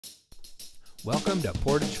Welcome to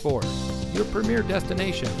Portage Ford, your premier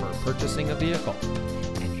destination for purchasing a vehicle.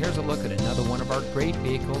 And here's a look at another one of our great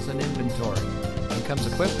vehicles in inventory. And comes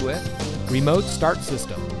equipped with remote start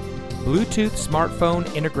system, Bluetooth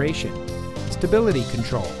smartphone integration, stability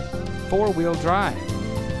control, four-wheel drive,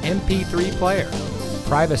 MP3 player,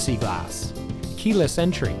 privacy glass, keyless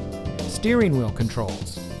entry, steering wheel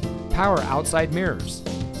controls, power outside mirrors,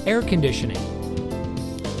 air conditioning.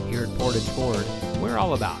 Here at Portage Ford, we're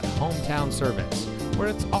all about hometown service, where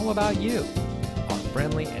it's all about you. Our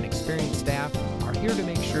friendly and experienced staff are here to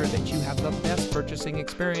make sure that you have the best purchasing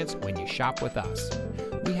experience when you shop with us.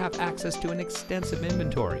 We have access to an extensive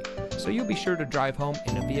inventory, so you'll be sure to drive home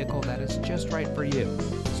in a vehicle that is just right for you.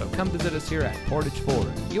 So come visit us here at Portage Ford.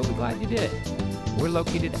 You'll be glad you did. We're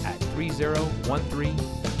located at 3013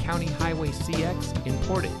 County Highway CX in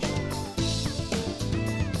Portage.